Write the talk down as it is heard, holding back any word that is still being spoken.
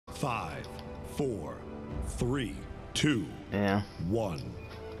5, 4, 3, 2, Yeah. 1.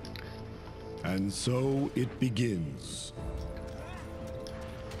 And so it begins.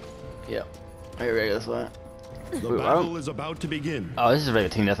 Yep. Here we go this way. The Ooh, battle is about to begin. Oh, this is a regular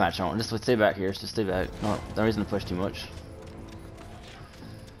team deathmatch. I want just stay back here. Just stay back. No reason to push too much.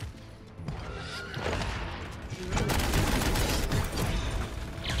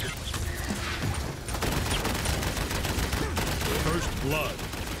 First blood.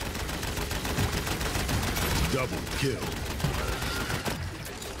 Double kill.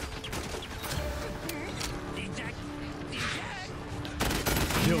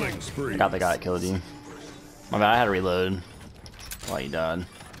 Killing spree. I got the guy that killed you. My bad, I had to reload while you died.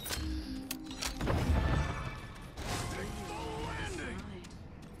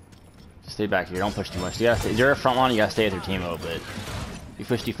 Just stay back here, don't push too much. You gotta stay, you're a front line, you gotta stay with your team a little bit. If you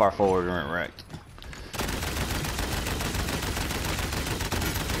push too far forward, you're wrecked.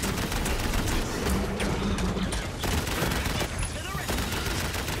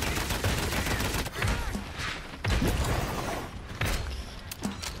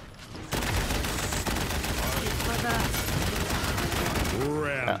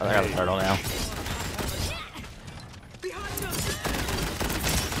 I got the turtle now.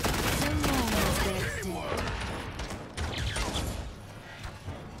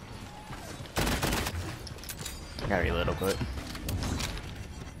 I gotta reload real quick.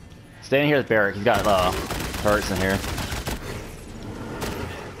 Stay in here with Barrick. He's got turrets in here.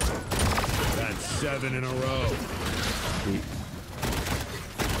 That's 7 in a row. Sweet.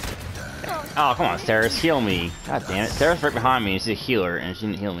 Oh, come on, Sarah's, heal me. God damn it. Sarah's right behind me. She's a healer, and she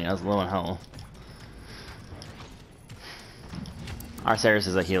didn't heal me. I was low on health. Our Sarah's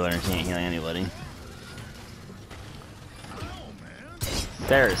is a healer, and she ain't healing anybody.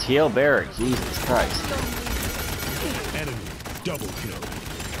 Sarah's, heal Barrick. Jesus Christ. Enemy double kill.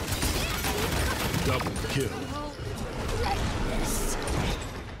 Double kill.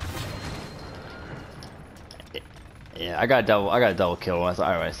 Yeah, I got a double kill. I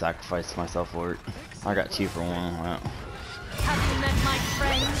already sacrificed myself for it. I got 2 for 1. Wow. Have you met my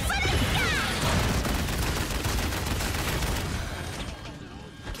friends?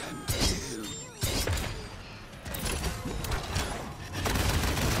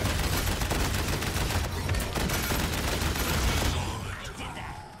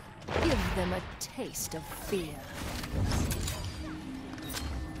 Give them a taste of fear.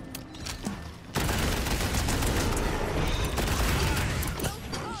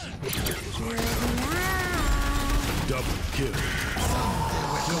 Double kill.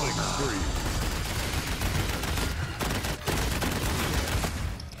 Killing spree.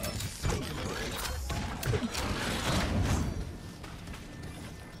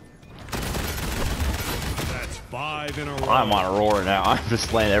 That's 5 in a row. I'm on a roar now. I'm just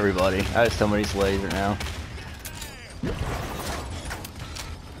slaying everybody. I have so many slays right now.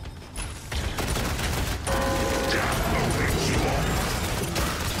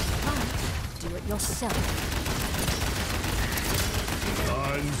 Do it yourself.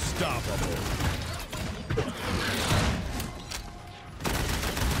 Unstoppable.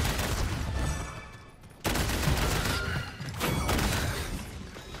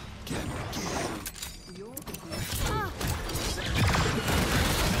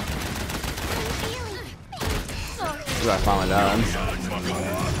 You gotta finally done.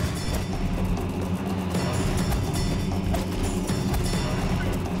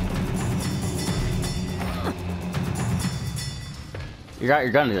 Your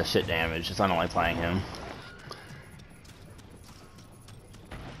gun does shit damage, just I don't like playing him.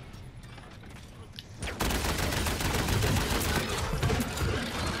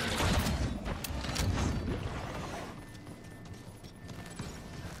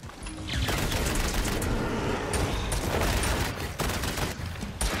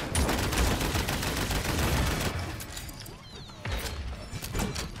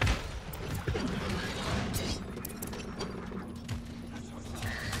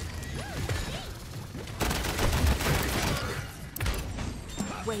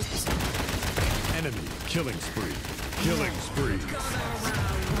 Wait. Enemy killing spree. Killing spree.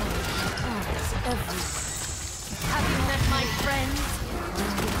 Have you met my friends?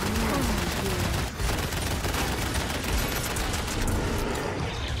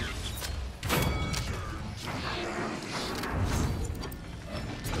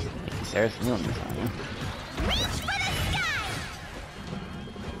 Sarah's feeling this on you.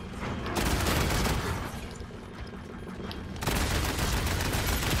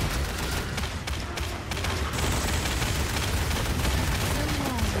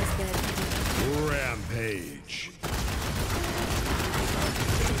 Rampage.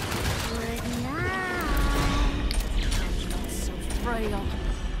 betrayal.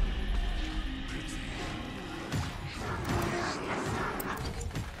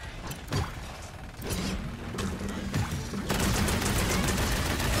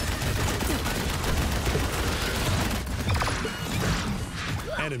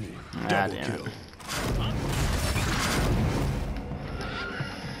 Enemy Ah, double damn kill. it.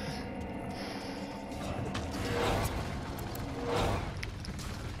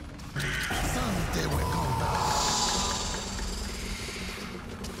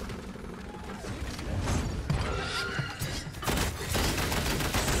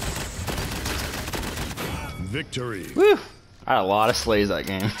 Victory. Woo! I had a lot of slays that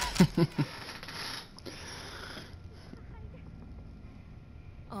game.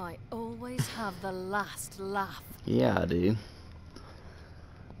 I always have the last laugh. Yeah, dude.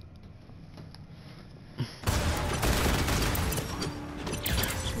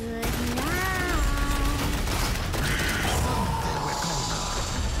 Good night.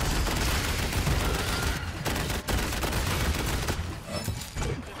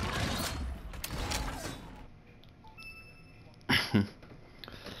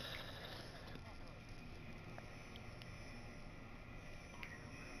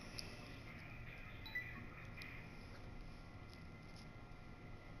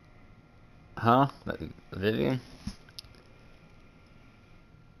 Huh? Vivian?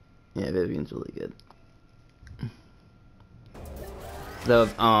 Yeah, Vivian's really good. Though,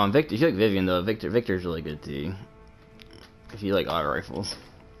 Victor, if you like Vivian, though, Victor's really good too. If you like auto rifles.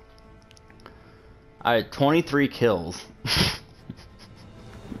 I had 23 kills.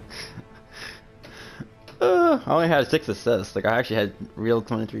 I only had 6 assists. Like, I actually had real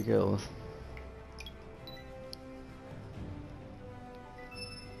 23 kills.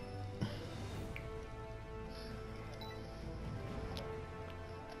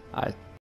 I